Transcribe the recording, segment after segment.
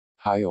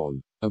Hi all,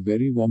 a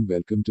very warm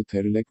welcome to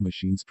Therelek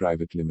Machines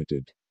Private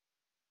Limited.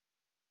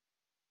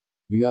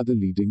 We are the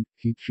leading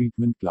heat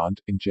treatment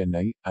plant in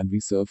Chennai, and we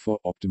serve for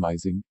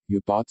optimizing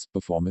your parts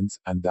performance,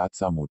 and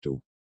that's our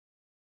motto.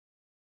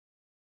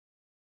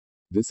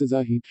 This is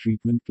our heat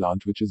treatment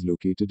plant, which is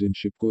located in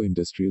Shipco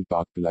Industrial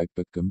Park,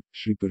 Pilaipakkam,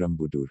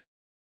 Sriperumbudur.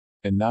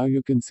 And now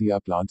you can see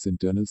our plant's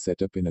internal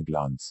setup in a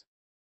glance.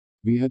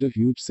 We had a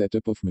huge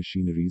setup of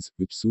machineries,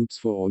 which suits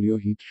for all your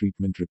heat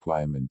treatment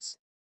requirements.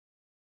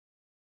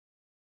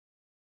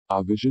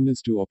 Our vision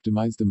is to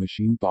optimize the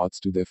machine parts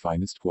to their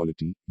finest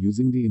quality,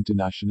 using the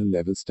international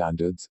level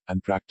standards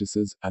and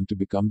practices, and to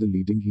become the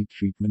leading heat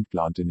treatment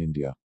plant in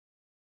India.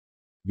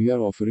 We are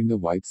offering a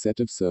wide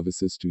set of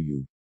services to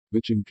you,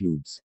 which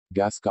includes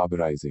gas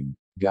carburizing,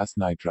 gas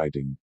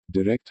nitriding,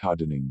 direct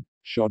hardening,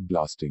 short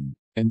blasting,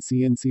 and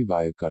CNC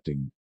wire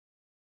cutting.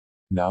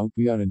 Now,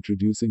 we are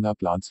introducing our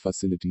plant's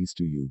facilities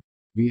to you.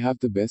 We have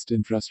the best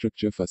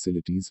infrastructure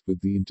facilities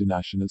with the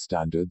international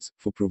standards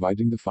for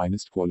providing the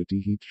finest quality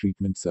heat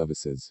treatment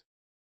services.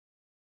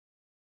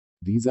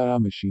 These are our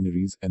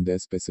machineries and their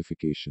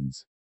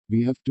specifications.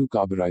 We have 2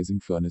 carburizing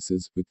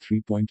furnaces with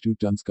 3.2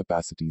 tons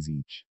capacities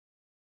each.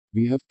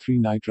 We have 3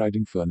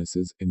 nitriding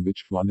furnaces, in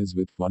which one is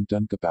with 1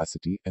 ton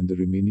capacity and the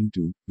remaining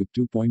 2 with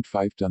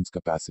 2.5 tons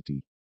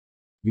capacity.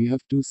 We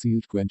have 2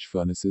 sealed quench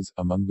furnaces,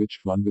 among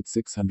which one with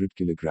 600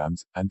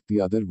 kilograms and the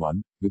other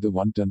one with a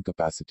 1 ton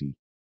capacity.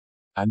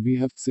 And we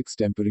have 6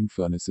 tempering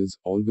furnaces,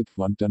 all with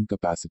 1 ton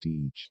capacity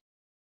each.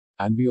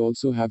 And we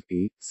also have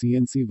a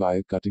CNC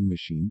wire cutting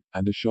machine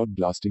and a short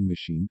blasting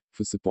machine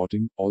for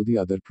supporting all the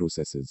other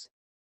processes.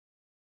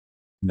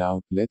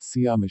 Now, let's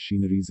see our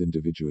machineries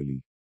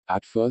individually.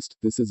 At first,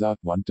 this is our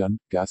 1 ton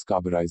gas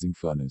carburizing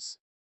furnace.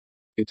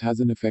 It has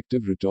an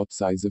effective retort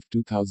size of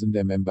 2000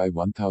 mm by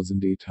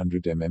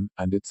 1800 mm,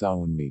 and it's our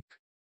own make.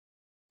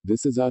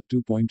 This is our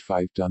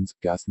 2.5 tons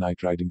gas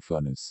nitriding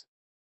furnace.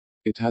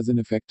 It has an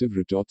effective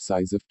retort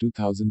size of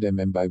 2000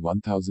 mm by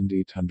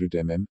 1800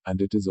 mm,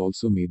 and it is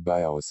also made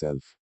by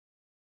ourselves.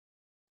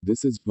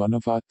 This is one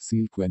of our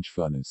seal quench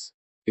furnace.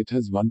 It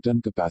has 1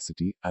 ton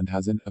capacity and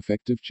has an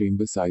effective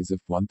chamber size of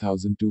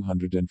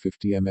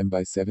 1250 mm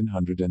by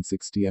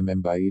 760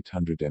 mm by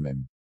 800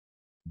 mm.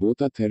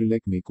 Both are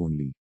Therelek make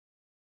only.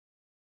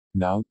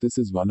 Now, this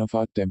is one of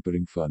our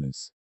tempering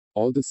furnace.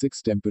 All the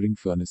 6 tempering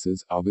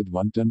furnaces are with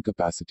 1 ton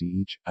capacity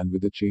each, and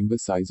with a chamber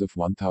size of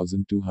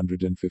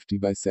 1250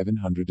 by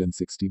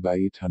 760 by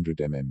 800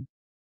 mm.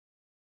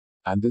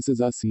 And this is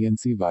our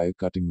CNC wire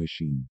cutting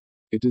machine.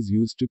 It is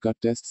used to cut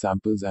test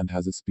samples and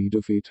has a speed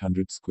of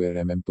 800 square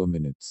mm per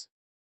minute.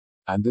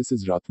 And this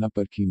is Ratna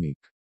Parkhi make.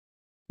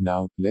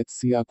 Now, let's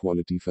see our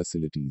quality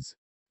facilities.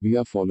 We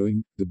are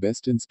following the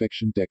best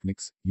inspection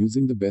techniques,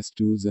 using the best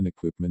tools and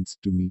equipments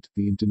to meet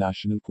the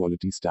international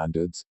quality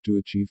standards to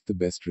achieve the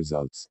best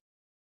results.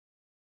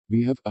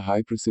 We have a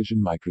high precision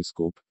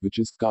microscope, which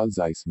is Carl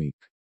Zeiss make.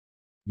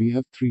 We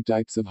have 3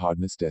 types of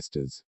hardness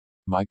testers: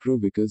 micro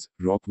Vickers,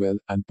 Rockwell,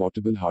 and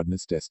portable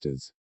hardness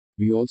testers.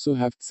 We also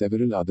have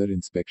several other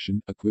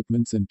inspection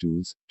equipments and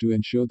tools to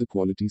ensure the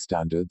quality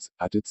standards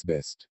at its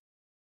best.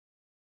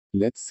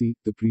 Let's see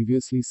the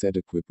previously said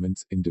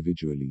equipments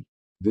individually.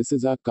 This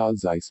is our Carl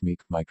Zeiss make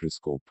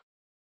microscope.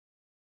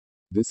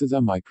 This is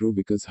our micro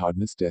Vickers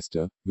hardness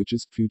tester, which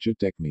is Future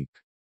Tech make.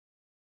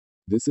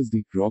 This is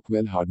the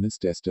Rockwell hardness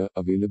tester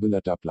available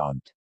at our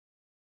plant.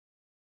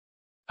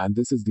 And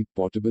this is the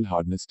portable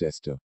hardness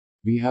tester.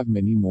 We have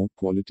many more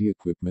quality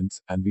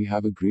equipments, and we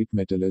have a great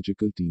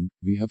metallurgical team.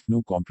 We have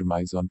no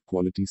compromise on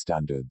quality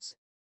standards.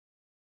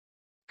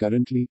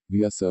 Currently,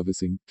 we are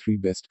servicing 3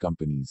 best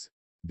companies.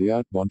 They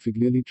are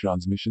Bonfiglioli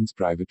Transmissions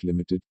Private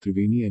Limited,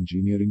 Triveni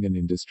Engineering and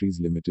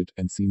Industries Limited,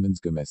 and Siemens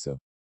Gamesa.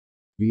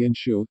 We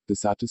ensure the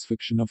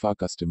satisfaction of our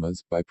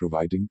customers by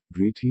providing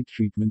great heat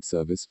treatment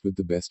service with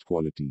the best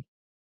quality.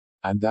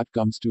 And that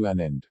comes to an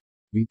end.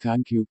 We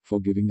thank you for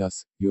giving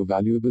us your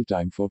valuable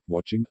time for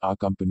watching our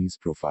company's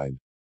profile.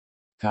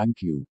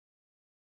 Thank you.